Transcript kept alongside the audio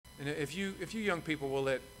And if you young people will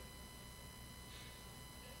if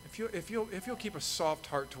you'll keep a soft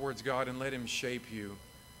heart towards God and let Him shape you,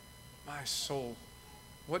 my soul,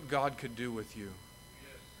 what God could do with you.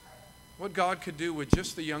 What God could do with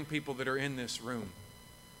just the young people that are in this room.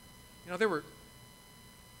 You know, there were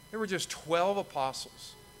just 12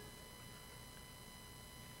 apostles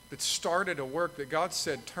that started a work that God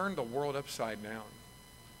said turned the world upside down.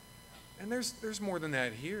 And there's more than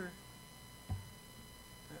that here.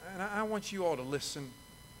 And I want you all to listen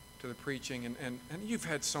to the preaching. And you've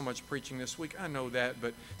had so much preaching this week, I know that,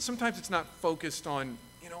 but sometimes it's not focused on,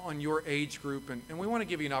 on your age group. And we want to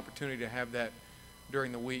give you an opportunity to have that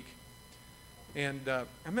during the week. And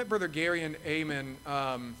I met Brother Garion Amen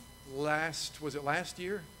last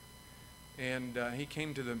year? And he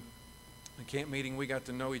came to the camp meeting. We got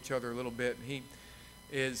to know each other a little bit. He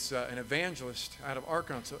is an evangelist out of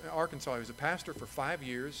Arkansas. He was a pastor for 5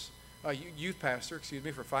 years, youth pastor,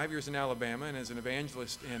 for 5 years in Alabama, and is an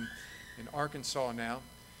evangelist in Arkansas now.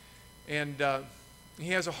 And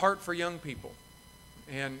he has a heart for young people.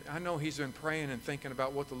 And I know he's been praying and thinking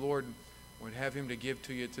about what the Lord would have him to give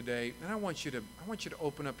to you today. And I want you to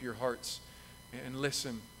open up your hearts and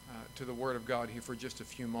listen to the Word of God here for just a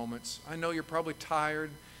few moments. I know you're probably tired,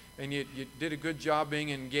 and you did a good job being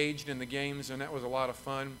engaged in the games, and that was a lot of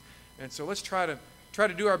fun. And so let's try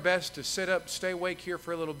to do our best to sit up, stay awake here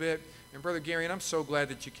for a little bit. And Brother Garion, I'm so glad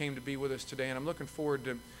that you came to be with us today, and I'm looking forward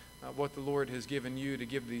to what the Lord has given you to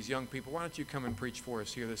give to these young people. Why don't you come and preach for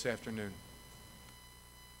us here this afternoon?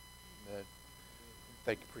 Amen.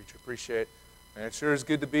 Thank you, Preacher. Appreciate it. And it sure is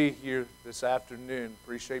good to be here this afternoon.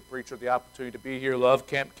 Appreciate, Preacher, the opportunity to be here. Love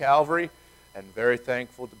Camp Calvary, and very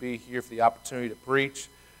thankful to be here for the opportunity to preach.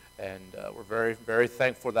 And we're very, very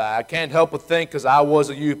thankful for that. I can't help but think, because I was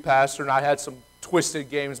a youth pastor and I had some twisted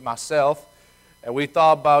games myself. And we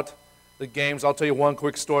thought about the games. I'll tell you one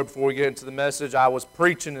quick story before we get into the message. I was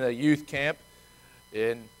preaching in a youth camp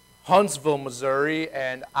in Huntsville, Missouri,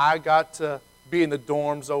 and I got to be in the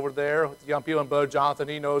dorms over there with the young people. And Brother Jonathan,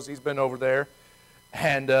 he knows, he's been over there.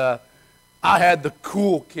 And I had the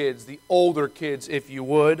cool kids, the older kids, if you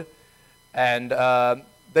would. And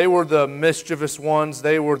they were the mischievous ones.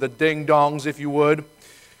 They were the ding-dongs, if you would.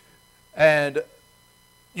 And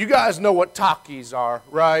you guys know what talkies are,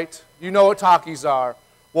 right? You know what talkies are.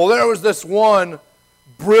 Well, there was this one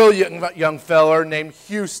brilliant young feller named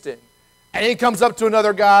Houston. And he comes up to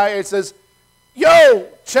another guy and says, "Yo,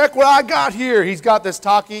 check what I got here." He's got this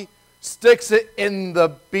talkie, sticks it in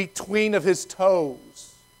the between of his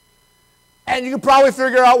toes. And you can probably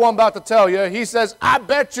figure out what I'm about to tell you. He says, "I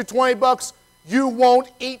bet you $20 you won't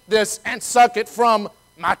eat this and suck it from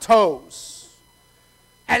my toes."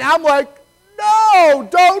 And I'm like, "No,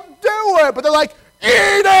 don't do it." But they're like,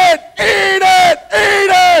 "Eat it, eat it,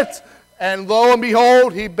 eat it." And lo and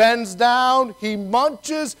behold, he bends down, he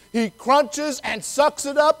munches, he crunches, and sucks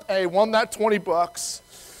it up, and he won that $20.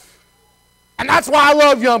 And that's why I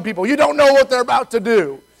love young people. You don't know what they're about to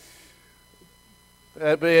do.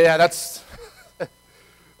 But yeah, that's...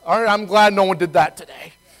 All right, I'm glad no one did that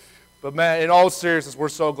today. But man, in all seriousness, we're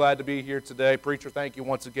so glad to be here today. Preacher, thank you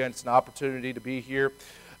once again. It's an opportunity to be here.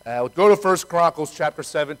 Go to 1 Chronicles chapter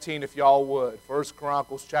 17 if y'all would. 1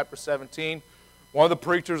 Chronicles chapter 17. One of the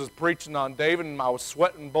preachers was preaching on David, and I was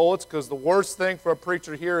sweating bullets because the worst thing for a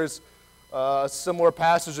preacher here is a similar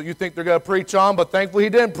passage that you think they're going to preach on, but thankfully he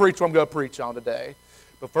didn't preach what I'm going to preach on today.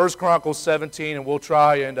 But 1 Chronicles 17, and we'll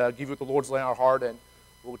try and give you what the Lord's laying on our heart, and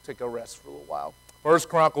we'll take a rest for a little while. 1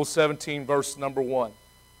 Chronicles 17, verse number 1.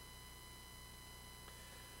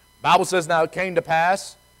 The Bible says, "Now it came to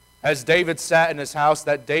pass, as David sat in his house,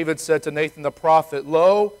 that David said to Nathan the prophet,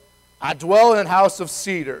 Lo, I dwell in a house of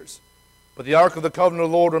cedars, but the ark of the covenant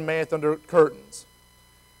of the Lord remaineth under curtains.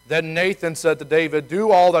 Then Nathan said to David,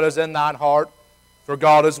 Do all that is in thine heart, for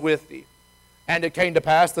God is with thee. And it came to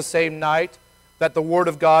pass the same night that the word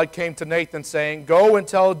of God came to Nathan, saying, Go and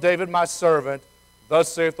tell David my servant,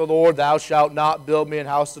 Thus saith the Lord, Thou shalt not build me an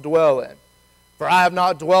house to dwell in. For I have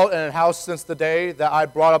not dwelt in a house since the day that I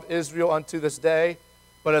brought up Israel unto this day,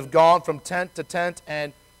 but have gone from tent to tent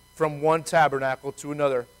and from one tabernacle to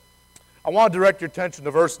another." I want to direct your attention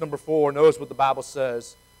to verse number 4. Notice what the Bible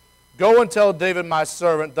says. "Go and tell David my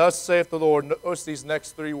servant, Thus saith the Lord." Notice these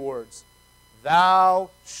next 3 words. "Thou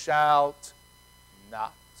shalt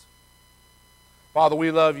not." Father,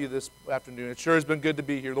 we love you this afternoon. It sure has been good to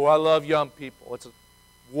be here. Lord, I love young people. It's a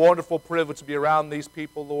wonderful privilege to be around these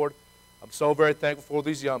people, Lord. I'm so very thankful for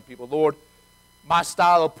these young people. Lord, my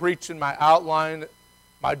style of preaching, my outline,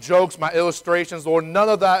 my jokes, my illustrations, Lord, none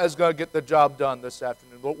of that is going to get the job done this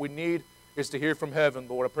afternoon. What we need is to hear from heaven,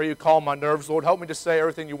 Lord. I pray you calm my nerves, Lord. Help me to say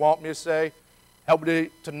everything you want me to say. Help me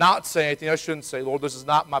to not say anything I shouldn't say. Lord, this is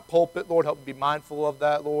not my pulpit. Lord, help me be mindful of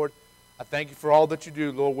that, Lord. I thank you for all that you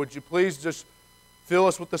do, Lord. Would you please just fill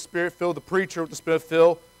us with the Spirit, fill the preacher with the Spirit,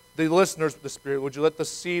 fill the listeners with the Spirit. Would you let the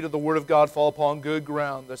seed of the Word of God fall upon good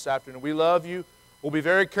ground this afternoon? We love you. We'll be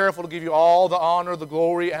very careful to give you all the honor, the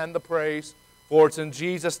glory, and the praise. For it's in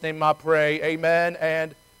Jesus' name I pray. Amen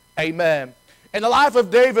and amen. In the life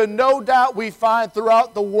of David, no doubt we find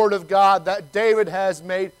throughout the Word of God that David has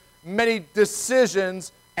made many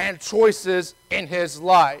decisions and choices in his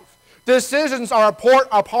life. Decisions are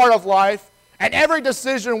a part of life, and every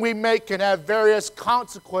decision we make can have various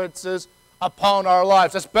consequences upon our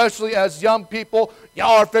lives, especially as young people.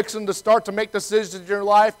 Y'all are fixing to start to make decisions in your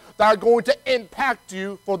life that are going to impact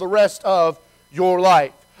you for the rest of your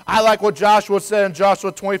life. I like what Joshua said in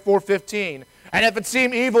Joshua 24:15. And if it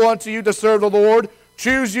seem evil unto you to serve the Lord,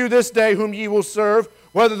 choose you this day whom ye will serve,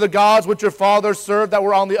 whether the gods which your fathers served that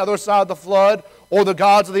were on the other side of the flood, or the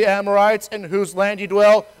gods of the Amorites in whose land ye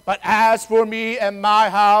dwell. But as for me and my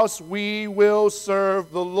house, we will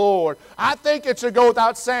serve the Lord. I think it should go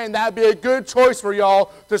without saying that would be a good choice for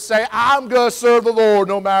y'all to say, I'm going to serve the Lord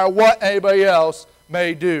no matter what anybody else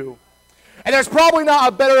may do. And there's probably not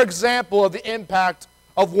a better example of the impact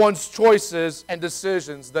of one's choices and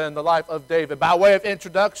decisions than the life of David. By way of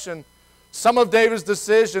introduction, some of David's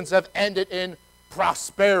decisions have ended in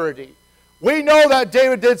prosperity. We know that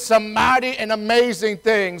David did some mighty and amazing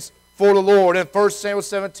things for the Lord. In 1 Samuel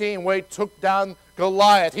 17, when he took down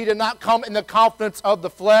Goliath, he did not come in the confidence of the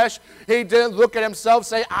flesh. He didn't look at himself and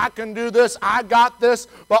say, I can do this, I got this.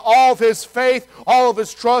 But all of his faith, all of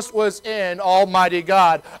his trust was in Almighty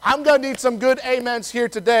God. I'm going to need some good amens here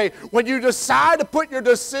today. When you decide to put your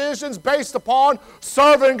decisions based upon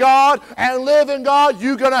serving God and living God,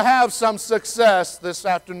 you're going to have some success this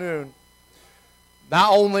afternoon.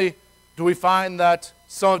 Not only do we find that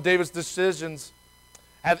some of David's decisions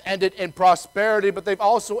have ended in prosperity, but they've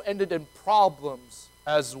also ended in problems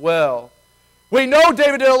as well. We know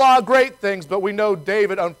David did a lot of great things, but we know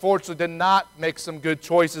David, unfortunately, did not make some good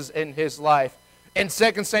choices in his life. In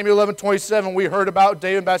 2 Samuel 11:27, we heard about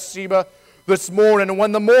David and Bathsheba this morning. And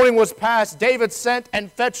when the morning was past, David sent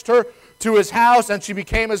and fetched her to his house, and she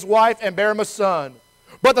became his wife and bare him a son.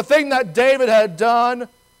 But the thing that David had done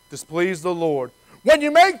displeased the Lord. When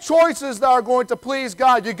you make choices that are going to please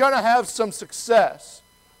God, you're going to have some success.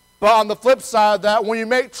 But on the flip side of that, when you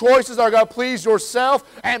make choices that are going to please yourself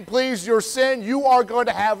and please your sin, you are going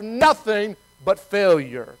to have nothing but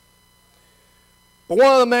failure. But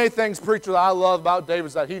one of the many things, preacher, that I love about David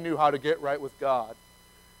is that he knew how to get right with God.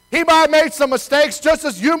 He might have made some mistakes, just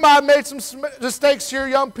as you might have made some mistakes here,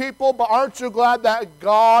 young people, but aren't you glad that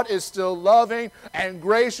God is still loving and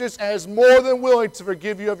gracious and is more than willing to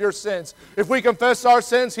forgive you of your sins? If we confess our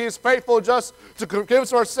sins, He is faithful and just to forgive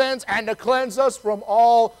us our sins and to cleanse us from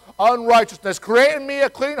all unrighteousness. Create in me a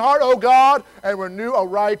clean heart, O God, and renew a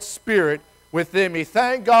right spirit within me.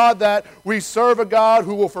 Thank God that we serve a God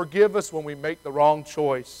who will forgive us when we make the wrong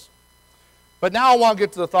choice. But now I want to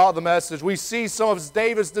get to the thought of the message. We see some of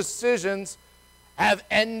David's decisions have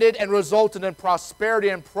ended and resulted in prosperity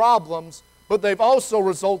and problems, but they've also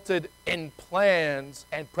resulted in plans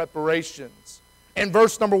and preparations. In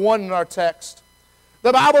verse number 1 in our text,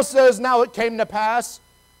 the Bible says, Now it came to pass,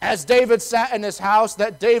 as David sat in his house,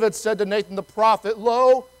 that David said to Nathan the prophet,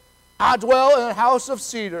 Lo, I dwell in a house of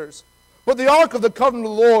cedars, but the ark of the covenant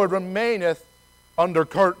of the Lord remaineth under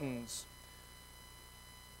curtains.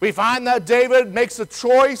 We find that David makes a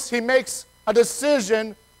choice, he makes a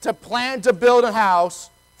decision to plan to build a house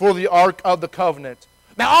for the Ark of the Covenant.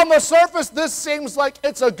 Now on the surface, this seems like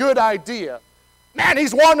it's a good idea. Man,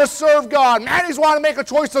 he's wanting to serve God. Man, he's wanting to make a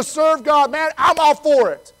choice to serve God. Man, I'm all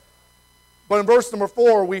for it. But in verse number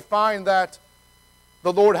 4, we find that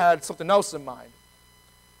the Lord had something else in mind.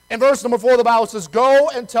 In verse number 4, the Bible says, Go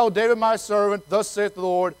and tell David my servant, thus saith the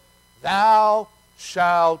Lord, Thou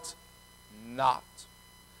shalt not.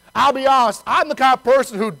 I'll be honest, I'm the kind of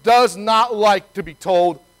person who does not like to be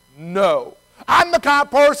told no. I'm the kind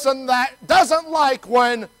of person that doesn't like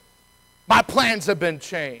when my plans have been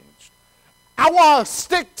changed. I want to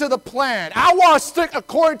stick to the plan. I want to stick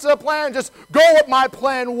according to the plan, just go what my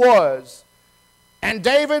plan was. And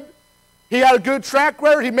David, he had a good track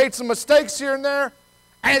record. He made some mistakes here and there.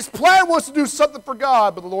 And his plan was to do something for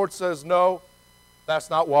God, but the Lord says, no,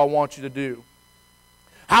 that's not what I want you to do.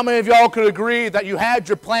 How many of y'all could agree that you had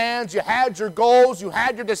your plans, you had your goals, you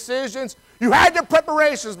had your decisions, you had your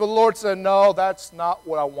preparations, but the Lord said, no, that's not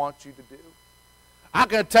what I want you to do. I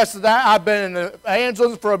can attest to that. I've been in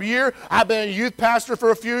evangelism for a year. I've been a youth pastor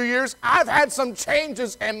for a few years. I've had some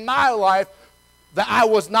changes in my life that I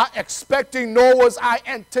was not expecting, nor was I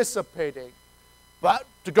anticipating. But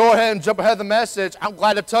to go ahead and jump ahead of the message, I'm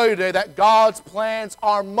glad to tell you today that God's plans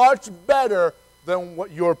are much better than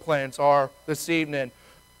what your plans are this evening.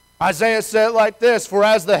 Isaiah said it like this, "For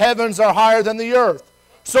as the heavens are higher than the earth,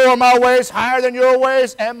 so are my ways higher than your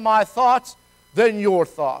ways, and my thoughts than your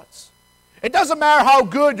thoughts." It doesn't matter how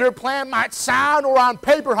good your plan might sound or on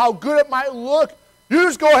paper how good it might look. You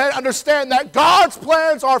just go ahead and understand that God's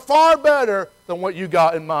plans are far better than what you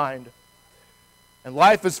got in mind. And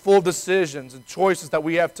life is full of decisions and choices that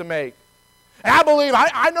we have to make. And I believe,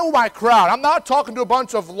 I know my crowd. I'm not talking to a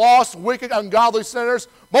bunch of lost, wicked, ungodly sinners.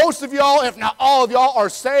 Most of y'all, if not all of y'all, are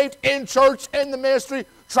saved in church, in the ministry,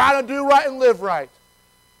 trying to do right and live right.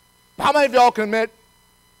 How many of y'all can admit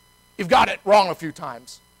you've got it wrong a few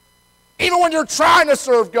times? Even when you're trying to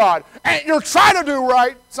serve God and you're trying to do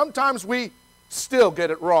right, sometimes we still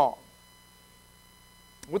get it wrong.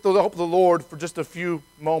 With the help of the Lord, for just a few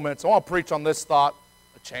moments, I want to preach on this thought,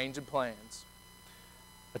 a change in plans.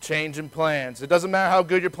 A change in plans. It doesn't matter how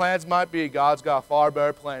good your plans might be, God's got a far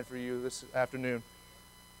better plan for you this afternoon.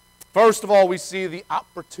 First of all, we see the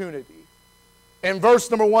opportunity. In verse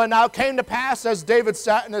number 1, "Now it came to pass, as David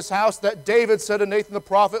sat in his house, that David said to Nathan the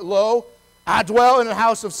prophet, Lo, I dwell in a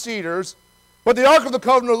house of cedars, but the ark of the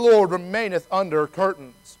covenant of the Lord remaineth under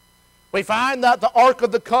curtains." We find that the ark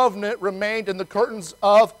of the covenant remained in the curtains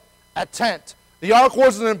of a tent. The ark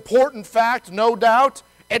was an important fact, no doubt.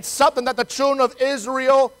 It's something that the children of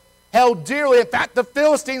Israel held dearly. In fact, the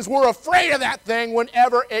Philistines were afraid of that thing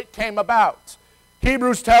whenever it came about.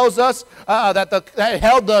 Hebrews tells us that they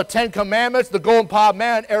held the Ten Commandments, the golden pot of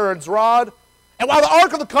man, Aaron's rod. And while the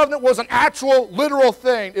Ark of the Covenant was an actual, literal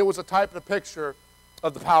thing, it was a type and a picture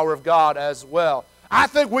of the power of God as well. I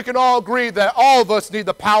think we can all agree that all of us need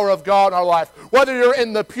the power of God in our life. Whether you're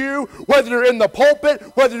in the pew, whether you're in the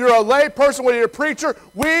pulpit, whether you're a lay person, whether you're a preacher,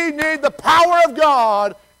 we need the power of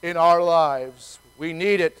God in our lives. We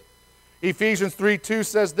need it. Ephesians 3:2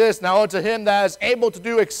 says this, "Now unto him that is able to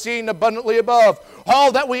do exceeding abundantly above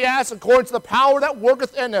all that we ask according to the power that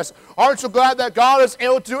worketh in us." Aren't you glad that God is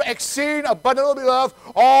able to do exceeding abundantly above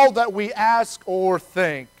all that we ask or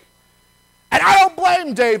think? And I don't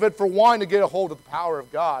blame David for wanting to get a hold of the power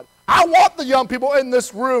of God. I want the young people in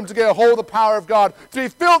this room to get a hold of the power of God, to be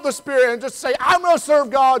filled with the Spirit and just say, I'm going to serve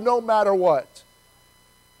God no matter what.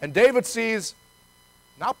 And David sees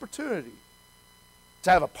an opportunity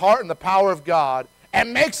to have a part in the power of God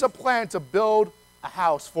and makes a plan to build a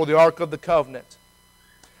house for the Ark of the Covenant.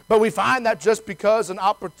 But we find that just because an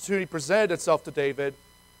opportunity presented itself to David,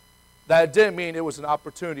 that it didn't mean it was an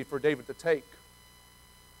opportunity for David to take.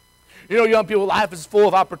 You know, young people, life is full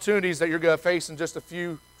of opportunities that you're going to face in just a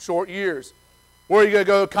few short years. Where are you going to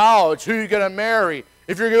go to college? Who are you going to marry?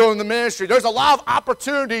 If you're going to go in the ministry, there's a lot of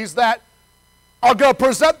opportunities that are going to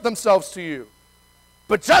present themselves to you.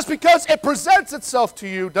 But just because it presents itself to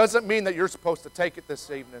you doesn't mean that you're supposed to take it this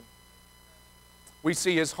evening. We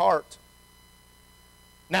see his heart.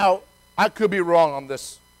 Now, I could be wrong on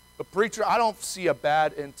this, but preacher, I don't see a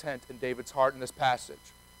bad intent in David's heart in this passage.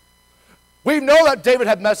 We know that David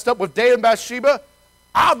had messed up with David and Bathsheba.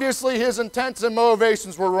 Obviously, his intents and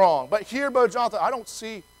motivations were wrong. But here, Brother Jonathan, I don't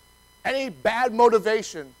see any bad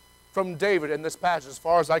motivation from David in this passage as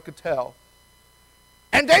far as I could tell.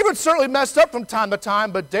 And David certainly messed up from time to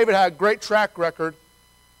time, but David had a great track record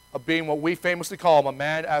of being what we famously call him, a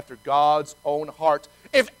man after God's own heart.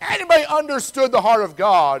 If anybody understood the heart of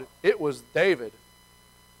God, it was David.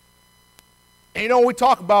 And you know, we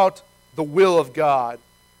talk about the will of God.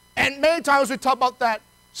 And many times we talk about that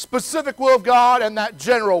specific will of God and that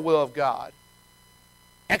general will of God.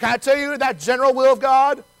 And can I tell you that general will of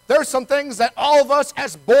God? There's some things that all of us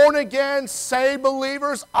as born-again, saved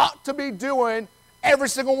believers ought to be doing, every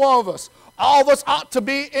single one of us. All of us ought to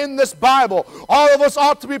be in this Bible. All of us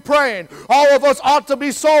ought to be praying. All of us ought to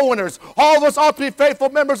be soul winners. All of us ought to be faithful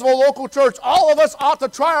members of a local church. All of us ought to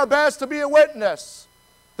try our best to be a witness.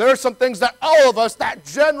 There are some things that all of us, that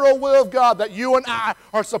general will of God, that you and I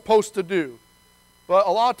are supposed to do. But a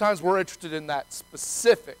lot of times we're interested in that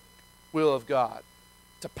specific will of God.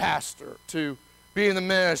 To pastor, to be in the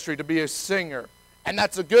ministry, to be a singer. And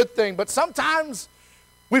that's a good thing. But sometimes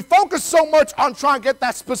we focus so much on trying to get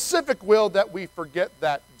that specific will that we forget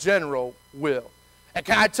that general will. And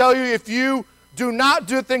can I tell you, if you do not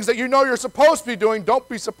do things that you know you're supposed to be doing, don't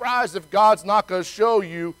be surprised if God's not going to show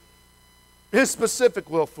you His specific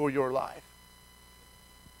will for your life.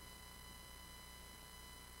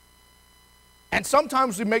 And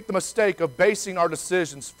sometimes we make the mistake of basing our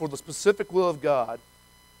decisions for the specific will of God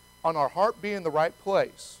on our heart being in the right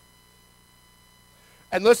place.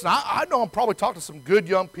 And listen, I know I'm probably talking to some good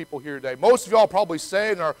young people here today. Most of y'all probably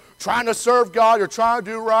say and are trying to serve God, you're trying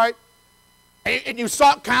to do right. and you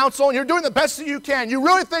sought counsel, and you're doing the best that you can. You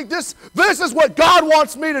really think this is what God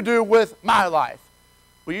wants me to do with my life.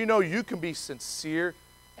 Well, you know you can be sincere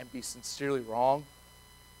and be sincerely wrong.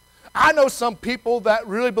 I know some people that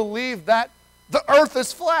really believe that the earth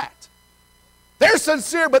is flat. They're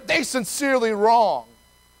sincere, but they sincerely wrong.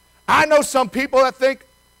 I know some people that think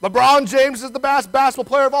LeBron James is the best basketball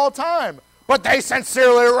player of all time, but they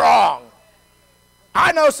sincerely wrong.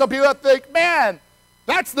 I know some people that think, man,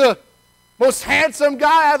 that's the most handsome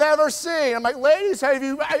guy I've ever seen. I'm like, ladies, are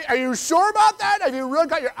you sure about that? Have you really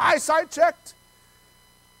got your eyesight checked?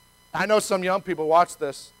 I know some young people watch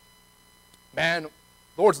this. Man, the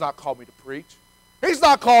Lord's not called me to preach. He's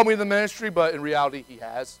not called me to the ministry, but in reality, he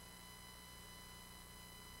has.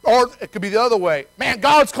 Or it could be the other way. Man,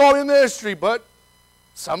 God's called me to the ministry, but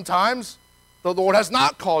sometimes the Lord has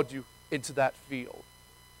not called you into that field.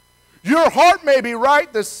 Your heart may be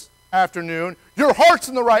right this afternoon. Your heart's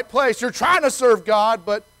in the right place. You're trying to serve God,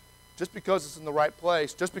 but just because it's in the right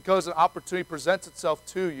place, just because an opportunity presents itself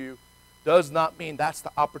to you, does not mean that's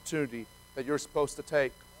the opportunity that you're supposed to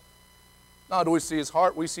take. Not do we see his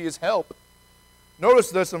heart, we see his help.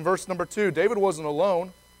 Notice this in verse number 2. David wasn't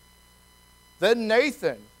alone. Then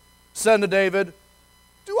Nathan said to David,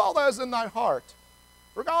 do all that is in thy heart,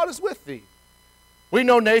 for God is with thee. We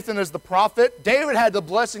know Nathan as the prophet. David had the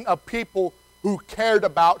blessing of people who cared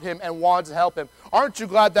about him and wanted to help him. Aren't you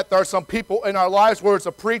glad that there are some people in our lives, whether it's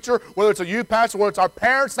a preacher, whether it's a youth pastor, whether it's our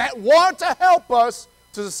parents, that want to help us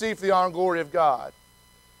to receive the honor and glory of God?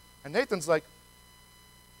 And Nathan's like,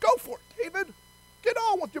 go for it, David. Get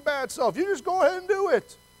on with your bad self. You just go ahead and do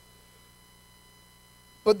it.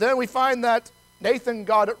 But then we find that Nathan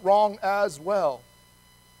got it wrong as well.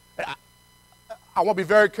 I want to be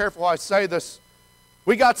very careful how I say this.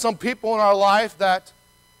 We got some people in our life that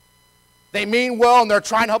they mean well and they're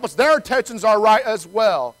trying to help us. Their intentions are right as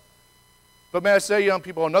well. But may I say, young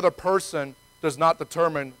people, another person does not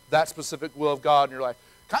determine that specific will of God in your life.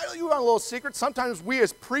 Can I tell you a little secret? Sometimes we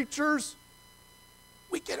as preachers,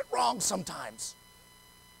 we get it wrong sometimes.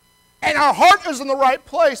 And our heart is in the right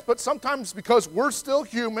place, but sometimes because we're still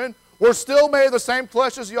human, we're still made of the same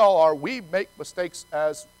flesh as y'all are, we make mistakes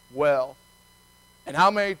as well. And how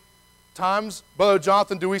many times, Brother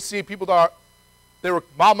Jonathan, do we see people that they were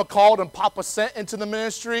mama called and papa sent into the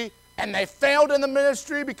ministry, and they failed in the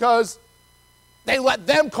ministry because they let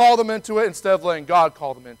them call them into it instead of letting God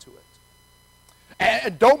call them into it?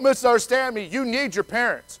 And don't misunderstand me. You need your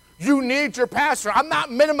parents. You need your pastor. I'm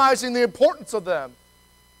not minimizing the importance of them.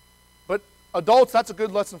 But adults, that's a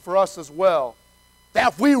good lesson for us as well.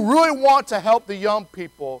 That if we really want to help the young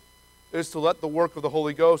people, is to let the work of the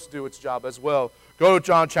Holy Ghost do its job as well. Go to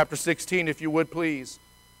John chapter 16, if you would, please.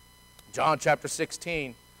 John chapter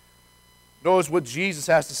 16. Notice what Jesus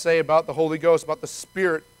has to say about the Holy Ghost, about the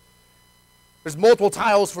Spirit. There's multiple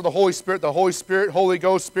titles for the Holy Spirit, Holy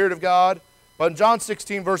Ghost, Spirit of God. But in John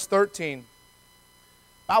 16, verse 13, the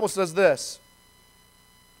Bible says this,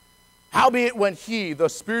 howbeit when he, the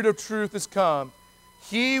Spirit of truth, is come,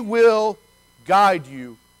 he will guide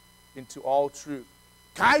you into all truth.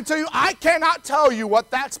 Can I tell you, I cannot tell you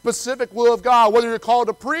what that specific will of God, whether you're called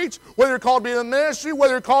to preach, whether you're called to be in the ministry,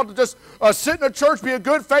 whether you're called to just sit in a church, be a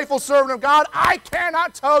good, faithful servant of God, I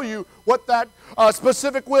cannot tell you what that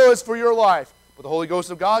specific will is for your life. But the Holy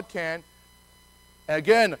Ghost of God can. And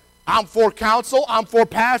again, I'm for counsel, I'm for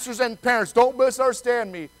pastors and parents. Don't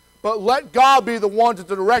misunderstand me. But let God be the one to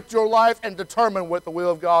direct your life and determine what the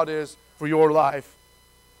will of God is for your life.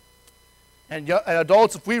 And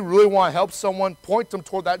adults, if we really want to help someone, point them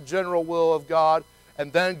toward that general will of God,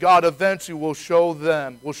 and then God eventually will show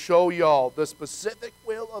them, will show y'all the specific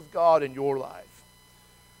will of God in your life.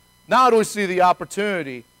 Now do we see the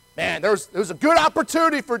opportunity? Man, there's a good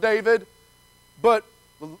opportunity for David, but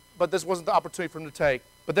this wasn't the opportunity for him to take.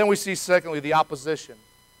 But then we see, secondly, the opposition.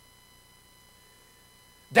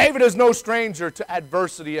 David is no stranger to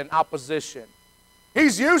adversity and opposition.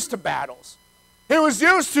 He's used to battles. He was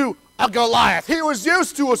used to a Goliath. He was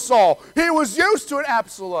used to a Saul. He was used to an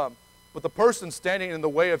Absalom. But the person standing in the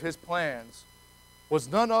way of his plans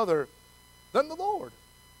was none other than the Lord.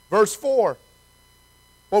 Verse 4.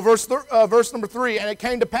 Well, verse number 3. And it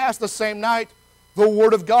came to pass the same night, the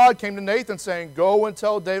word of God came to Nathan, saying, go and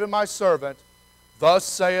tell David my servant, thus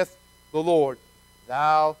saith the Lord,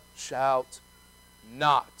 thou shalt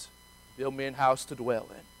not build me an house to dwell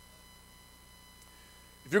in.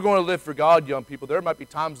 If you're going to live for God, young people, there might be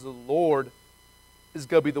times the Lord is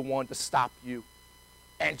going to be the one to stop you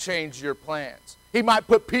and change your plans. He might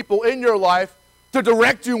put people in your life to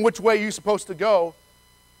direct you in which way you're supposed to go.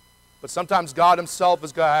 But sometimes God himself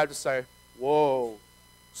is going to have to say, whoa,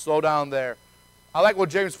 slow down there. I like what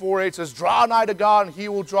James 4:8 says, draw nigh to God and he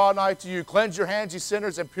will draw nigh to you. Cleanse your hands, ye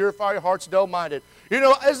sinners, and purify your hearts, double-minded. You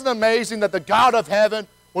know, isn't it amazing that the God of heaven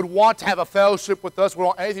would want to have a fellowship with us, would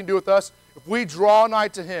want anything to do with us? If we draw nigh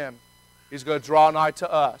to him, he's going to draw nigh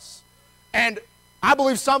to us. And I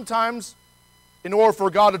believe sometimes, in order for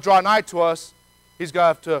God to draw nigh to us, he's going to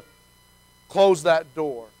have to close that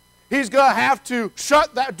door. He's going to have to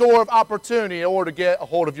shut that door of opportunity in order to get a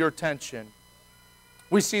hold of your attention.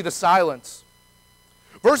 We see the silence.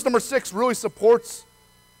 Verse number 6 really supports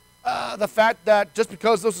the fact that just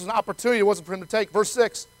because this was an opportunity, it wasn't for him to take. Verse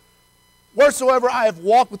 6, wheresoever I have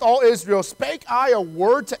walked with all Israel, spake I a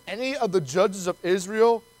word to any of the judges of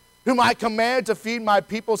Israel, whom I commanded to feed my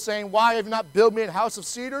people, saying, why have you not built me a house of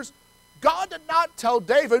cedars? God did not tell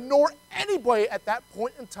David, nor anybody at that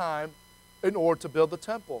point in time, in order to build the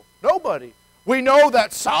temple. Nobody. We know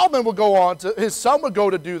that Solomon would go on to, his son would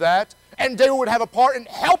go to do that, and David would have a part in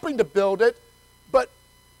helping to build it, but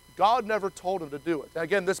God never told him to do it. And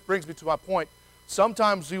again, this brings me to my point.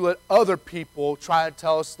 Sometimes we let other people try and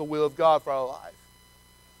tell us the will of God for our life.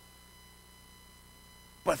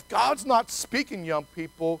 But if God's not speaking, young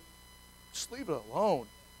people, just leave it alone.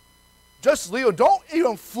 Just leave it. Don't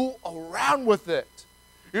even fool around with it.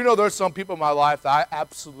 You know, there's some people in my life that I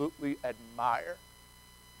absolutely admire.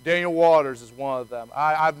 Daniel Waters is one of them.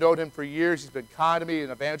 I've known him for years. He's been kind to me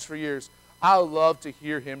and evangelist for years. I love to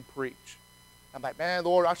hear him preach. I'm like, man,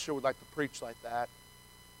 Lord, I sure would like to preach like that.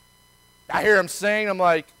 I hear him sing. I'm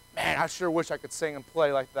like, man, I sure wish I could sing and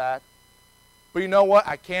play like that. But you know what?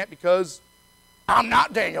 I can't because I'm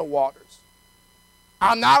not Daniel Waters.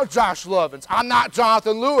 I'm not Josh Lovins. I'm not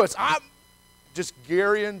Jonathan Lewis. I'm just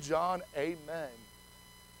Garion John. Amen.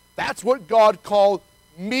 That's what God called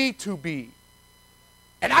me to be.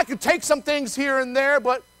 And I could take some things here and there,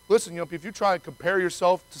 but listen, if you try and compare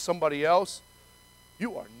yourself to somebody else,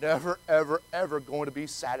 you are never, ever, ever going to be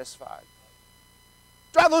satisfied.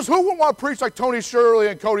 Travelers, who wouldn't want to preach like Tony Shirley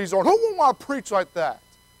and Cody Zorn? Who wouldn't want to preach like that?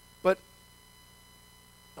 But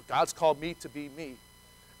God's called me to be me.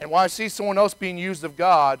 And when I see someone else being used of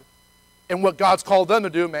God and what God's called them to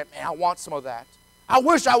do, man, I want some of that. I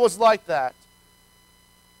wish I was like that.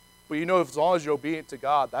 But you know, as long as you're obedient to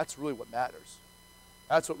God, that's really what matters.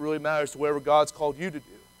 That's what really matters to whatever God's called you to do.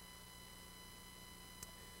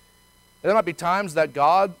 There might be times that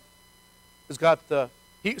God has got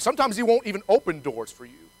sometimes he won't even open doors for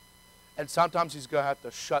you. And sometimes he's going to have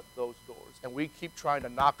to shut those doors. And we keep trying to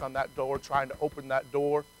knock on that door, trying to open that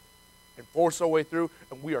door and force our way through.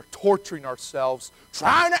 And we are torturing ourselves,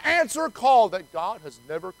 trying to answer a call that God has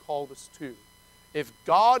never called us to. If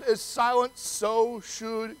God is silent, so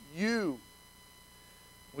should you.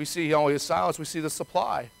 We see only his silence, we see the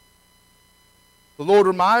supply. The Lord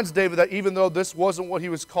reminds David that even though this wasn't what he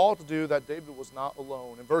was called to do, that David was not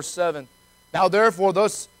alone. In verse 7, now therefore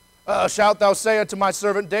thus shalt thou say unto my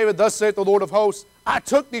servant David, thus saith the Lord of hosts, I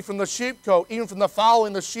took thee from the sheepcote, even from the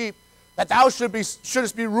following the sheep, that thou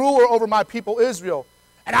shouldest be ruler over my people Israel.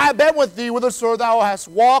 And I have been with thee whithersoever thou hast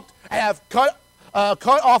walked, and have cut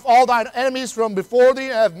off all thine enemies from before thee,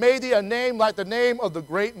 and have made thee a name like the name of the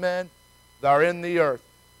great men that are in the earth.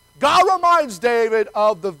 God reminds David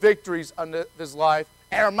of the victories in his life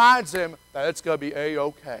and reminds him that it's going to be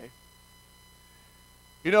A-okay.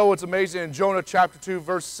 You know what's amazing in Jonah chapter 2,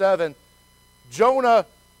 verse 7? Jonah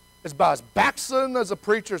is about as backslidden as a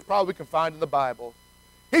preacher is probably can find in the Bible.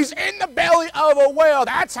 He's in the belly of a whale.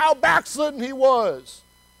 That's how backslidden he was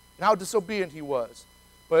and how disobedient he was.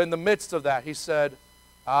 But in the midst of that, he said,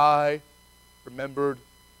 I remembered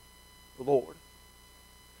the Lord.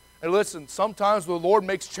 And listen, sometimes the Lord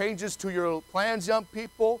makes changes to your plans, young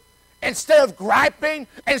people. Instead of griping,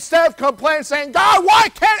 instead of complaining, saying, God, why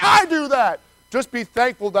can't I do that? Just be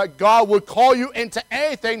thankful that God would call you into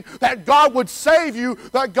anything, that God would save you,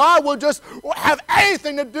 that God would just have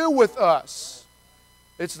anything to do with us.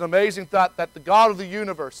 It's an amazing thought that the God of the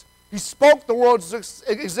universe, he spoke the world's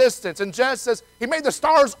existence. And Genesis says he made the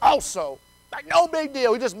stars also. Like no big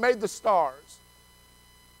deal, he just made the stars.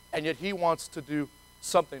 And yet he wants to do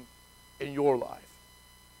something in your life.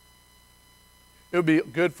 It would be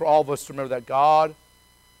good for all of us to remember that God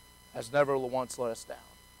has never once let us down.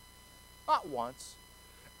 Not once.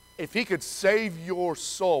 If he could save your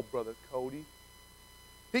soul, Brother Cody,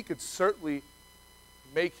 he could certainly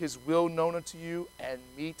make his will known unto you and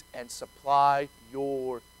meet and supply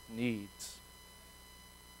your needs.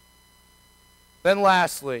 Then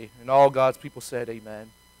lastly, and all God's people said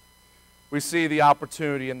amen, we see the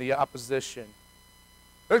opportunity and the opposition.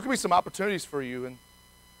 There's going to be some opportunities for you, and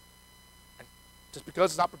just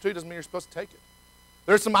because it's an opportunity doesn't mean you're supposed to take it.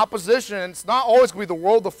 There's some opposition, and it's not always going to be the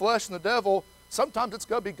world, the flesh, and the devil. Sometimes it's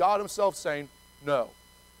going to be God himself saying, No.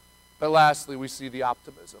 But lastly, we see the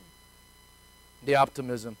optimism. The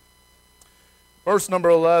optimism. Verse number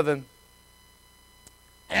 11.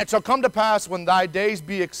 And it shall come to pass when thy days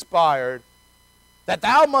be expired, that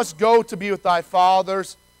thou must go to be with thy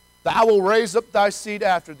fathers, that I will raise up thy seed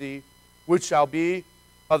after thee, which shall be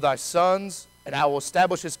of thy sons, and I will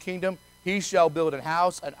establish his kingdom. He shall build an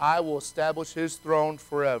house, and I will establish his throne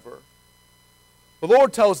forever. The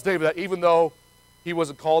Lord tells David that even though he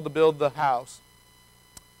wasn't called to build the house,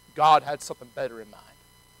 God had something better in mind.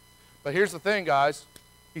 But here's the thing, guys.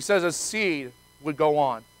 He says his seed would go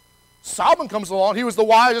on. Solomon comes along. He was the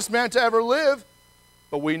wisest man to ever live.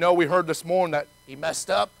 But we heard this morning that he messed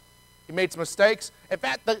up. He made some mistakes. In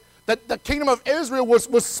fact, the kingdom of Israel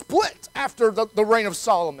was split after the reign of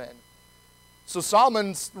Solomon. So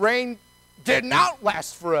Solomon's reign did not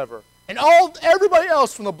last forever. And everybody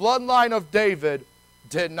else from the bloodline of David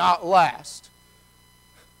did not last.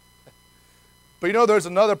 But there's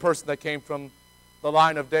another person that came from the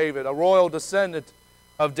line of David, a royal descendant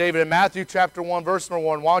of David. In Matthew chapter 1, verse number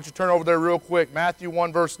 1. Why don't you turn over there real quick. Matthew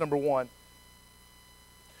 1, verse number 1.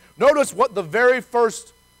 Notice what the very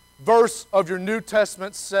first verse of your New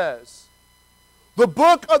Testament says. The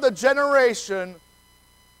book of the generation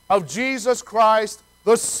of Jesus Christ,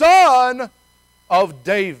 the son of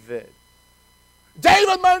David.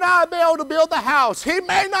 David may not be able to build the house. He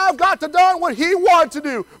may not have got to done what he wanted to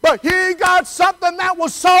do, but he got something that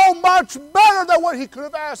was so much better than what he could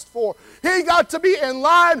have asked for. He got to be in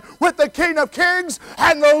line with the King of Kings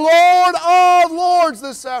and the Lord of Lords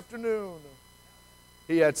this afternoon.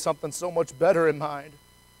 He had something so much better in mind.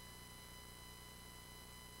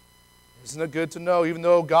 Isn't it good to know, even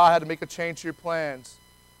though God had to make a change to your plans?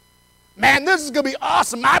 Man, this is going to be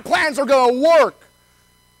awesome. My plans are going to work.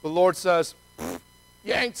 The Lord says,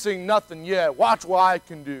 you ain't seen nothing yet. Watch what I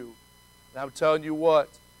can do. And I'm telling you what,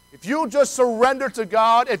 if you'll just surrender to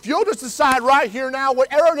God, if you'll just decide right here now,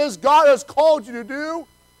 whatever it is God has called you to do,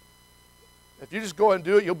 if you just go and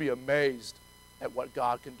do it, you'll be amazed at what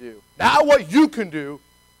God can do. Not what you can do,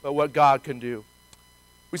 but what God can do.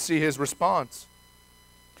 We see his response.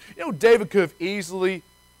 David could have easily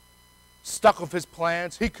stuck with his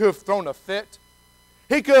plans. He could have thrown a fit.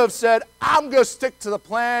 He could have said, I'm going to stick to the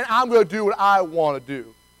plan. I'm going to do what I want to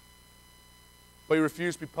do. But he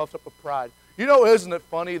refused to be puffed up with pride. Isn't it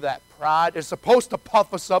funny that pride is supposed to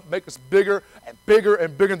puff us up, make us bigger and bigger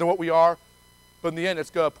and bigger than what we are? But in the end, it's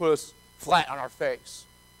going to put us flat on our face.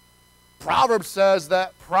 Proverbs says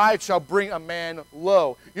that pride shall bring a man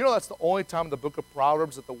low. That's the only time in the book of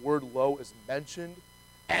Proverbs that the word low is mentioned.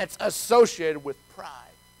 And it's associated with pride.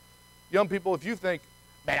 Young people, if you think,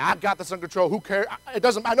 man, I've got this under control, who cares?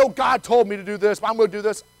 I know God told me to do this, but I'm going to do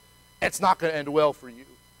this. It's not going to end well for you.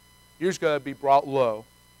 You're just going to be brought low.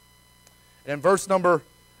 And in verse number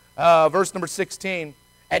 16,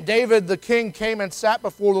 and David the king came and sat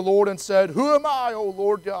before the Lord and said, Who am I, O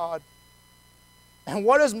Lord God? And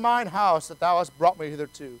what is mine house that thou hast brought me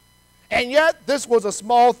hitherto? And yet this was a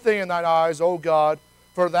small thing in thine eyes, O God,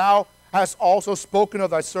 for thou hast also spoken of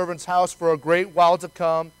thy servant's house for a great while to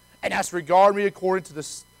come, and hast regarded me according to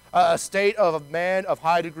the state of a man of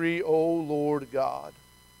high degree, O Lord God.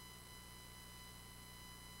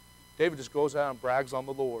 David just goes out and brags on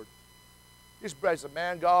the Lord. He just brags,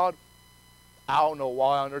 man, God, I don't know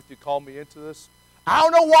why on earth you called me into this. I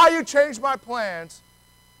don't know why you changed my plans,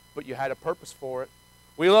 but you had a purpose for it.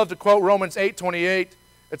 We love to quote Romans 8:28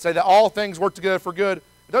 and say that all things work together for good.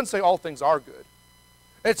 It doesn't say all things are good.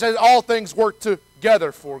 It says all things work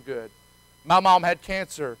together for good. My mom had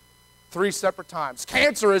cancer 3 separate times.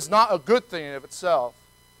 Cancer is not a good thing in of itself.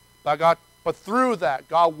 But through that,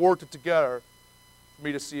 God worked it together for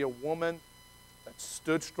me to see a woman that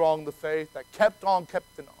stood strong in the faith, that kept on.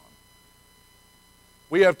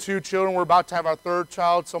 We have 2 children. We're about to have our 3rd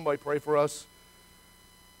child. Somebody pray for us.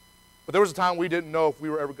 But there was a time we didn't know if we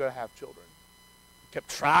were ever going to have children. We kept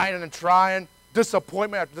trying and trying,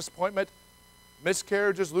 disappointment after disappointment,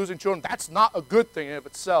 miscarriages, losing children. That's not a good thing in of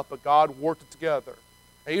itself, but God worked it together.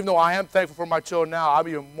 And even though I am thankful for my children now, I'm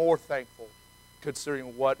even more thankful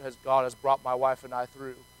considering what God has brought my wife and I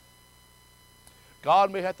through.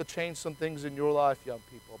 God may have to change some things in your life, young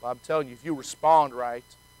people, but I'm telling you, if you respond right,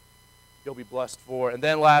 you'll be blessed for it. And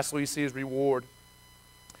then lastly, you see his reward.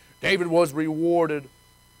 David was rewarded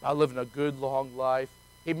by living a good, long life.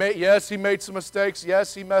 He made some mistakes.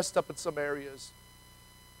 Yes, he messed up in some areas.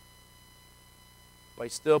 But he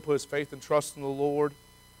still put his faith and trust in the Lord.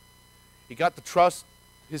 He got to trust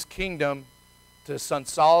his kingdom to his son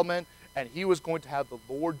Solomon, and he was going to have the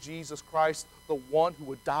Lord Jesus Christ, the one who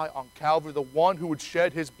would die on Calvary, the one who would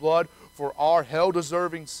shed his blood for our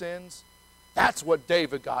hell-deserving sins. That's what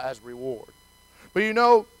David got as reward. But you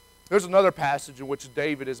know, there's another passage in which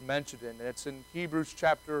David is mentioned in, and it's in Hebrews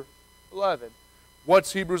chapter 11.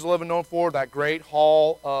 What's Hebrews 11 known for? That great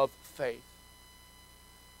hall of faith.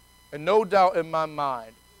 And no doubt in my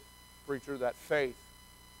mind, preacher, that faith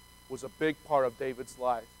was a big part of David's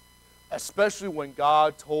life, especially when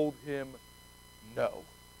God told him no.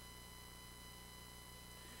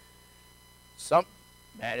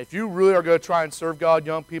 Man, if you really are going to try and serve God,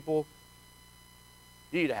 young people,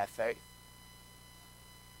 you need to have faith.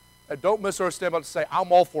 And don't misunderstand about to say,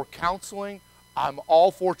 I'm all for counseling. I'm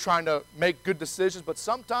all for trying to make good decisions. But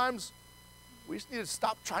sometimes we just need to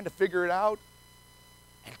stop trying to figure it out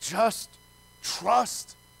and just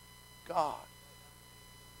trust God.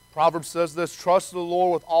 Proverbs says this, trust in the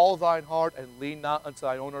Lord with all thine heart and lean not unto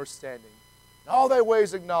thine own understanding. In all thy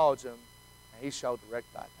ways acknowledge him, and he shall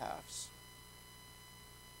direct thy paths.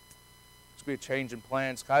 There's going to be a change in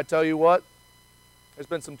plans. Can I tell you what? There's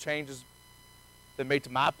been some changes that made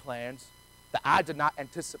to my plans that I did not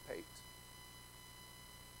anticipate.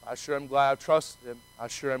 I sure am glad I trusted him. I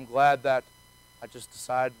sure am glad that I just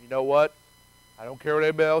decided, you know what? I don't care what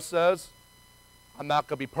anybody else says. I'm not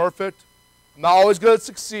going to be perfect. I'm not always going to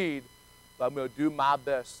succeed. But I'm going to do my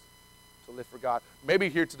best to live for God. Maybe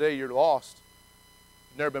here today you're lost.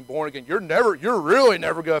 You've never been born again. You're really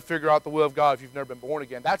never going to figure out the will of God if you've never been born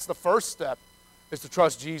again. That's the first step, is to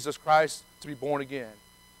trust Jesus Christ to be born again.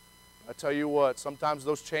 I tell you what, sometimes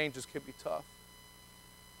those changes can be tough.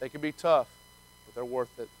 They can be tough, but they're worth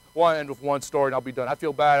it. Well, I'll end with one story and I'll be done. I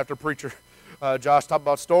feel bad after preacher Josh talked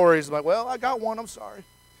about stories. I'm like, well, I got one, I'm sorry.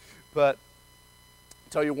 But I'll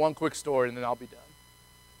tell you one quick story and then I'll be done.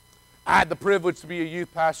 I had the privilege to be a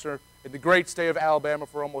youth pastor in the great state of Alabama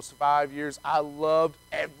for almost 5 years. I loved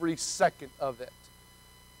every second of it.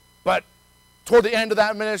 But toward the end of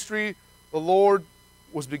that ministry, the Lord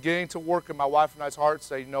was beginning to work in my wife and I's hearts,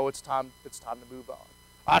 say, no, it's time to move on.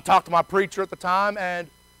 I talked to my preacher at the time, and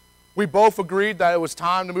we both agreed that it was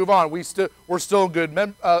time to move on. We're still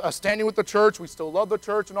good standing with the church. We still love the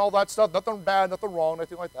church and all that stuff. Nothing bad, nothing wrong,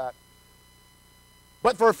 nothing like that.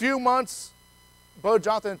 But for a few months, Brother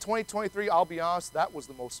Jonathan, in 2023, I'll be honest, that was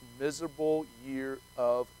the most miserable year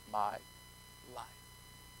of my life.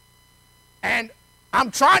 And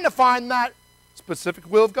I'm trying to find that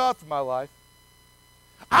specific will of God for my life.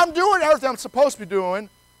 I'm doing everything I'm supposed to be doing.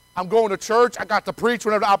 I'm going to church. I got to preach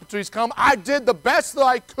whenever the opportunities come. I did the best that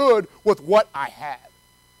I could with what I had.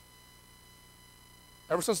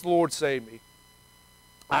 Ever since the Lord saved me,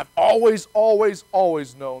 I've always, always,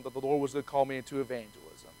 always known that the Lord was going to call me into evangelism.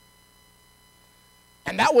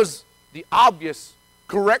 And that was the obvious,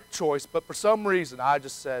 correct choice, but for some reason I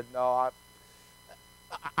just said, no,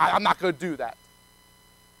 I'm not going to do that.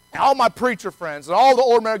 And all my preacher friends and all the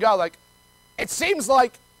ordinary guys, like, it seems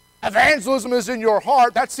like evangelism is in your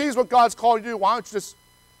heart. That seems what God's called you to do. Why don't you just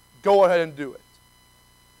go ahead and do it?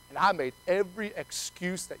 And I made every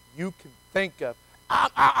excuse that you can think of.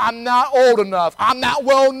 I'm not old enough. I'm not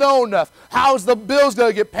well known enough. How's the bills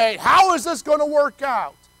going to get paid? How is this going to work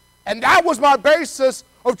out? And that was my basis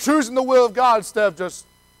of choosing the will of God instead of just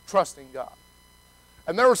trusting God.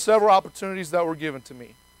 And there were several opportunities that were given to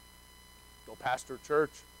me. Go pastor a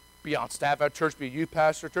church, be on staff at church, be a youth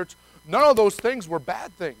pastor at church. None of those things were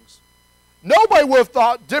bad things. Nobody would have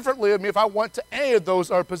thought differently of me if I went to any of those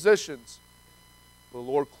other positions. The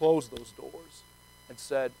Lord closed those doors and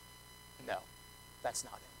said, no, that's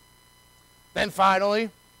not it. Then finally,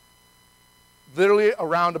 literally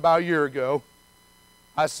around about a year ago,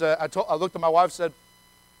 I looked at my wife and said,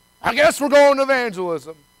 I guess we're going to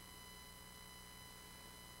evangelism.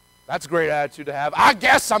 That's a great attitude to have. I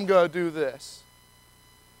guess I'm going to do this.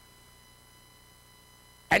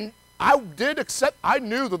 And I did accept, I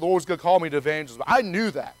knew the Lord was going to call me to evangelism. I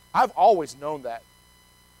knew that. I've always known that.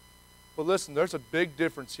 But listen, there's a big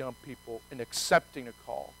difference, young people, in accepting a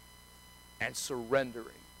call and surrendering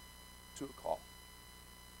to a call.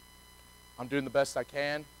 I'm doing the best I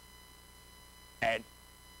can, and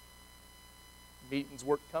meetings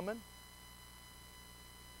weren't coming.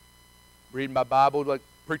 Reading my Bible, like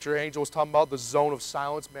Preacher Angel was talking about, the zone of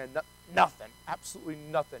silence. Man, nothing, absolutely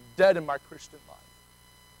nothing. Dead in my Christian life.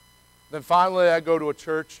 Then finally, I go to a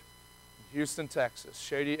church in Houston, Texas,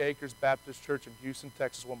 Shady Acres Baptist Church in Houston,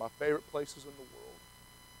 Texas, one of my favorite places in the world.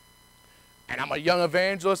 And I'm a young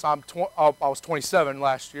evangelist. I was 27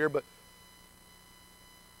 last year, but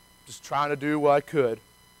just trying to do what I could.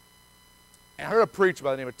 And I heard a preacher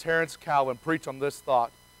by the name of Terrence Calvin preach on this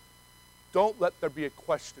thought: don't let there be a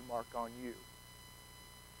question mark on you.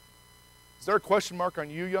 Is there a question mark on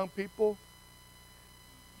you, young people?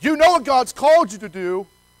 You know what God's called you to do,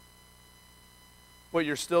 but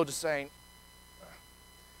you're still just saying,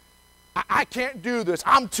 I can't do this.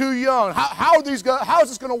 I'm too young. How is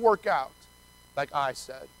this going to work out? Like I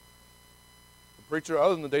said. The preacher,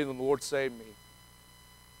 other than the day when the Lord saved me,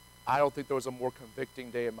 I don't think there was a more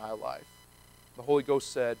convicting day in my life. The Holy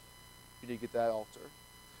Ghost said, you need to get that altar.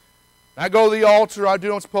 And I go to the altar, I do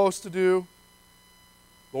what I'm supposed to do.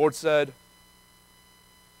 The Lord said,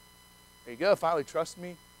 are you going to finally trust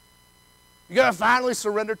me? You going to finally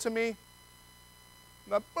surrender to me?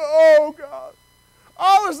 And I'm, oh, God.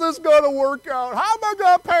 How is this going to work out? How am I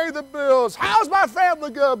going to pay the bills? How's my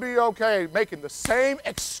family going to be okay? Making the same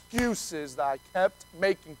excuses that I kept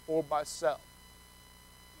making for myself.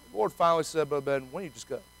 The Lord finally said, but Ben, when are you just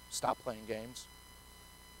going to stop playing games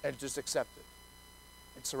and just accept it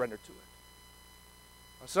and surrender to it?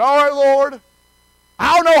 I said, all right, Lord,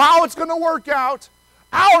 I don't know how it's going to work out.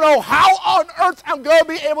 I don't know how on earth I'm going to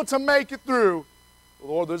be able to make it through.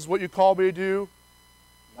 Lord, this is what you called me to do.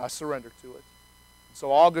 And I surrendered to it.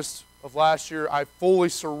 So August of last year, I fully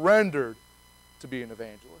surrendered to be an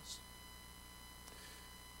evangelist.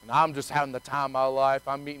 And I'm just having the time of my life.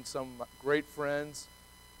 I'm meeting some great friends.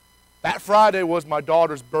 That Friday was my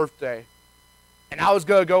daughter's birthday. And I was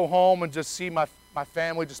going to go home and just see my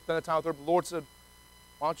family, just spend the time with her. But the Lord said,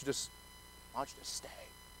 why don't you just stay?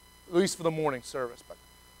 At least for the morning service. But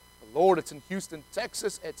Lord, it's in Houston,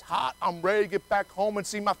 Texas. It's hot. I'm ready to get back home and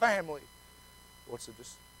see my family. The Lord said,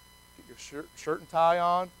 just get your shirt and tie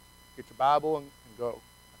on, get your Bible, and go. I'm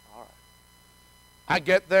like, all right. I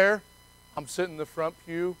get there. I'm sitting in the front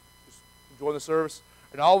pew, just enjoying the service.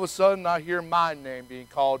 And all of a sudden, I hear my name being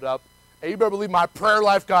called up. And you better believe my prayer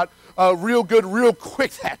life got real good real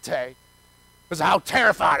quick that day. Because of how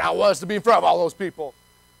terrified I was to be in front of all those people.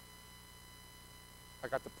 I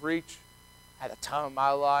got to preach. I had a time of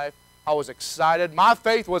my life. I was excited. My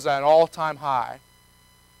faith was at an all-time high.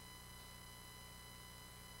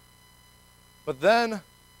 But then,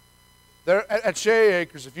 there at Shea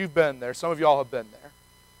Acres, if you've been there, some of y'all have been there,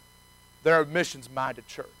 they're a missions-minded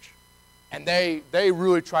church. And they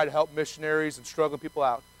really try to help missionaries and struggling people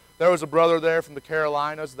out. There was a brother there from the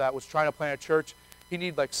Carolinas that was trying to plant a church. He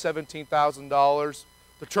needed like $17,000.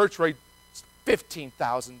 The church raised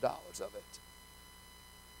 $15,000 of it.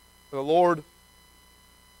 The Lord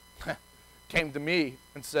came to me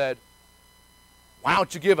and said, why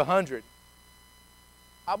don't you give 100?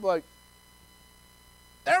 I'm like,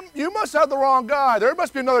 you must have the wrong guy. There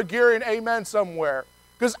must be another Garion amen somewhere.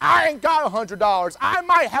 Because I ain't got $100. I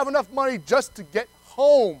might have enough money just to get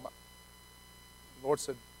home. The Lord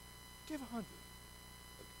said, give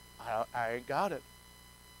 100. I ain't got it.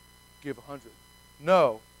 Give 100.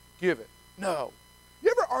 No, give it. No.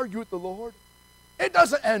 You ever argue with the Lord? It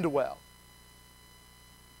doesn't end well.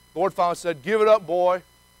 The Lord finally said, give it up, boy.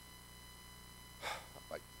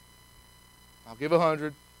 I'm like, I'll give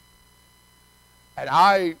 100. And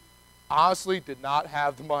I honestly did not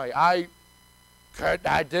have the money. I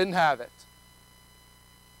didn't have it.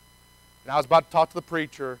 And I was about to talk to the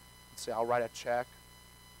preacher and say, I'll write a check.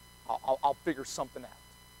 I'll figure something out.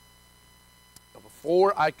 But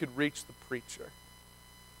before I could reach the preacher,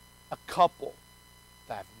 a couple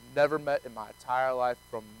that I've never met in my entire life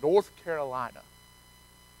from North Carolina,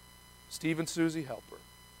 Steve and Susie Helper,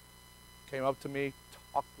 came up to me,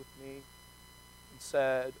 talked with me, and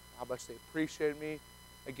said how much they appreciated me.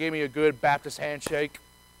 They gave me a good Baptist handshake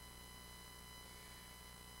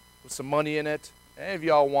with some money in it. Any of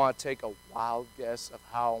y'all want to take a wild guess of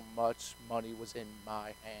how much money was in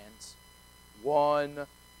my hands?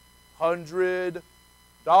 $100.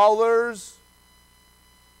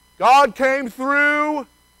 God came through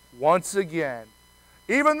once again.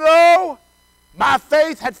 Even though my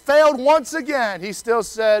faith had failed once again, he still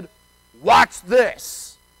said, watch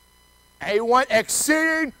this. And he went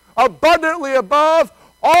exceeding abundantly above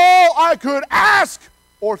all I could ask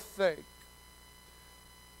or think.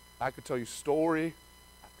 I could tell you story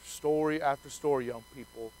after story after story, young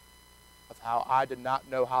people, of how I did not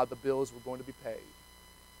know how the bills were going to be paid,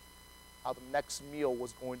 how the next meal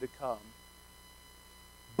was going to come.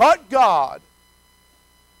 But God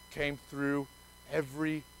came through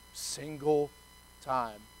every single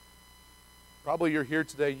time. Probably you're here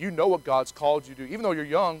today, you know what God's called you to do. Even though you're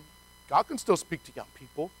young, God can still speak to young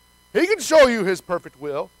people. He can show you His perfect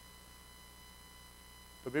will.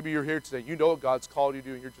 But maybe you're here today, you know what God's called you to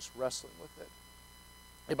do, and you're just wrestling with it.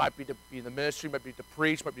 It might be to be in the ministry, it might be to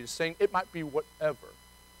preach, it might be to sing, it might be whatever.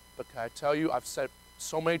 But can I tell you, I've said it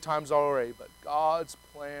so many times already, but God's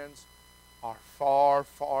plans are far,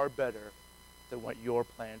 far better than what your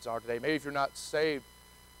plans are today. Maybe if you're not saved,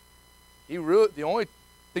 the only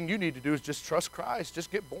thing you need to do is just trust Christ,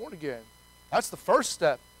 just get born again. That's the first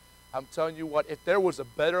step. I'm telling you what, if there was a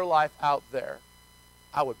better life out there,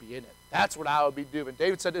 I would be in it. That's what I would be doing.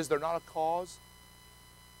 David said, is there not a cause?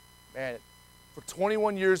 Man, for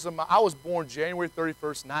 21 years, I was born January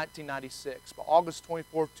 31st, 1996. But August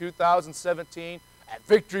 24th, 2017, at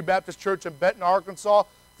Victory Baptist Church in Benton, Arkansas,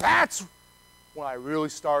 that's when I really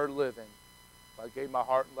started living. I gave my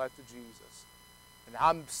heart and life to Jesus. And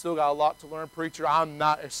I'm still got a lot to learn, preacher. I'm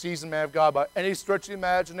not a seasoned man of God by any stretch of the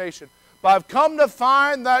imagination. But I've come to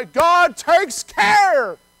find that God takes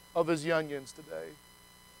care of his youngins today.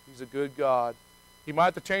 He's a good God. He might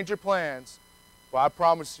have to change your plans, but I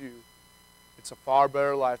promise you, it's a far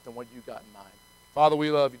better life than what you got in mind. Father,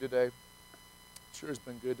 we love you today. It sure has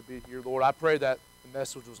been good to be here, Lord. I pray that the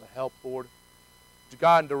message was a help, Lord. To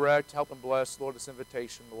guide and direct, help and bless, Lord, this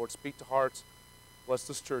invitation, Lord. Speak to hearts. Bless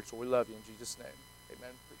this church, Lord. We love you in Jesus' name.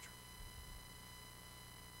 Amen. Preacher.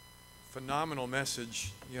 Phenomenal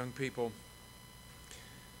message, young people.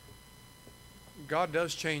 God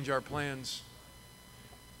does change our plans.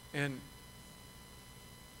 And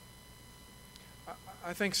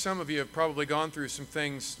I think some of you have probably gone through some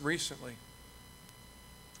things recently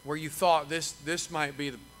where you thought this might be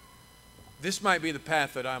the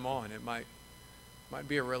path that I'm on. It might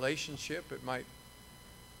be a relationship. It might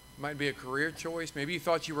be a career choice. Maybe you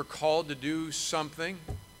thought you were called to do something.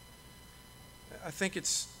 I think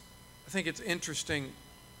it's interesting.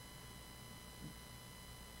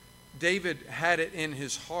 David had it in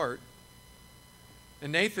his heart.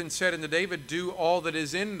 And Nathan said unto David, do all that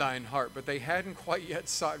is in thine heart. But they hadn't quite yet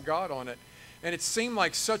sought God on it. And it seemed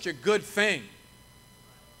like such a good thing.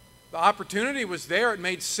 The opportunity was there. It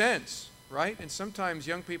made sense, right? And sometimes,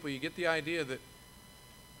 young people, you get the idea that,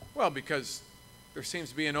 well, because there seems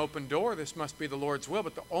to be an open door, this must be the Lord's will.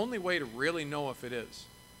 But the only way to really know if it is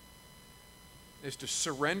to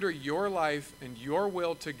surrender your life and your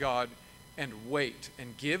will to God and wait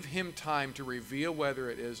and give him time to reveal whether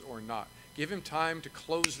it is or not. Give him time to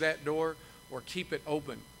close that door or keep it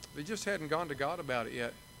open. They just hadn't gone to God about it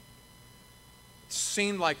yet. It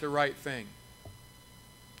seemed like the right thing.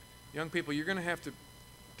 Young people, you're going to have to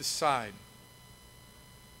decide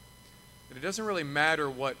that it doesn't really matter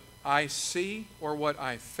what I see or what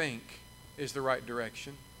I think is the right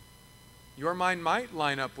direction. Your mind might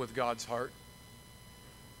line up with God's heart,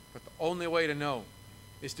 but the only way to know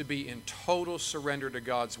is to be in total surrender to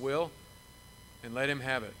God's will and let him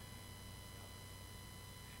have it.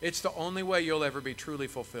 It's the only way you'll ever be truly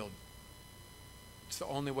fulfilled. It's the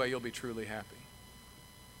only way you'll be truly happy.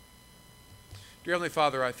 Dear Heavenly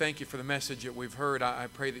Father, I thank you for the message that we've heard. I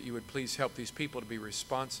pray that you would please help these people to be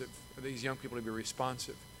responsive, these young people to be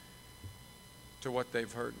responsive to what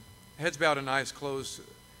they've heard. Heads bowed and eyes closed.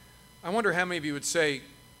 I wonder how many of you would say,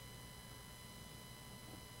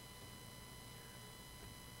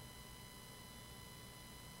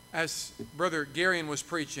 as Brother Garion was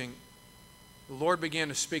preaching, the Lord began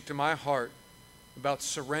to speak to my heart about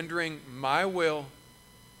surrendering my will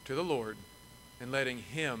to the Lord and letting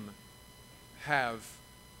him have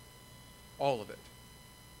all of it.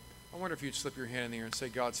 I wonder if you'd slip your hand in the air and say,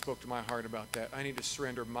 God spoke to my heart about that. I need to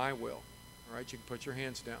surrender my will. All right, you can put your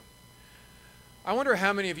hands down. I wonder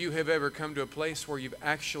how many of you have ever come to a place where you've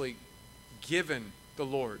actually given the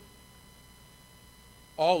Lord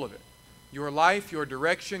all of it. Your life, your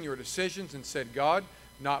direction, your decisions, and said, God,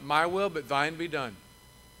 not my will, but thine be done.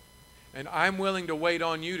 And I'm willing to wait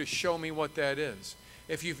on you to show me what that is.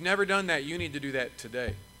 If you've never done that, you need to do that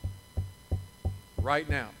today. Right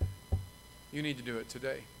now. You need to do it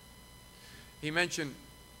today. He mentioned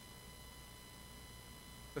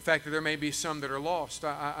the fact that there may be some that are lost.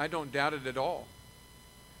 I don't doubt it at all.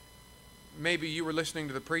 Maybe you were listening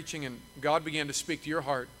to the preaching and God began to speak to your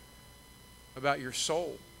heart about your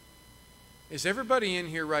soul. Is everybody in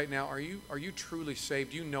here right now, are you truly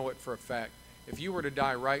saved? You know it for a fact. If you were to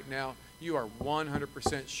die right now, you are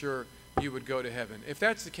 100% sure you would go to heaven. If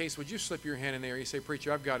that's the case, would you slip your hand in there? You say,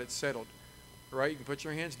 preacher, I've got it settled. All right, you can put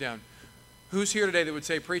your hands down. Who's here today that would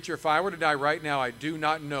say, preacher, if I were to die right now, I do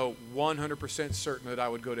not know 100% certain that I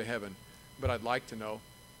would go to heaven, but I'd like to know.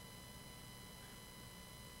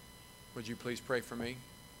 Would you please pray for me?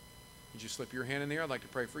 Would you slip your hand in there? I'd like to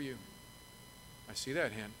pray for you. I see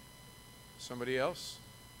that hand. Somebody else?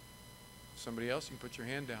 Somebody else? You can put your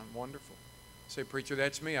hand down. Wonderful. Say, preacher,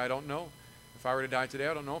 that's me. I don't know. If I were to die today,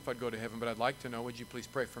 I don't know if I'd go to heaven, but I'd like to know. Would you please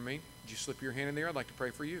pray for me? Would you slip your hand in there? I'd like to pray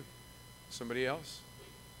for you. Somebody else?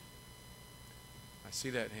 I see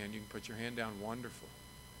that hand. You can put your hand down. Wonderful.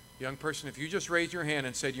 Young person, if you just raised your hand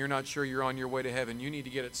and said you're not sure you're on your way to heaven, you need to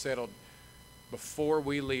get it settled before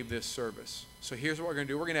we leave this service. So here's what we're going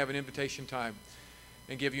to do. We're going to have an invitation time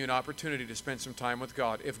and give you an opportunity to spend some time with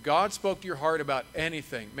God. If God spoke to your heart about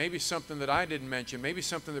anything, maybe something that I didn't mention, maybe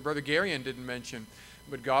something that Brother Garion didn't mention,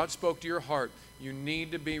 but God spoke to your heart. You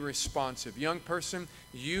need to be responsive. Young person,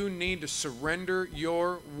 you need to surrender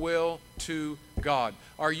your will to God.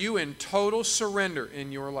 Are you in total surrender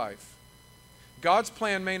in your life? God's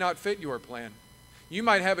plan may not fit your plan. You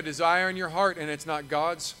might have a desire in your heart, and it's not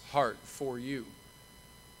God's heart for you.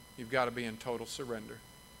 You've got to be in total surrender.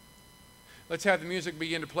 Let's have the music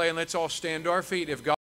begin to play, and let's all stand to our feet. If God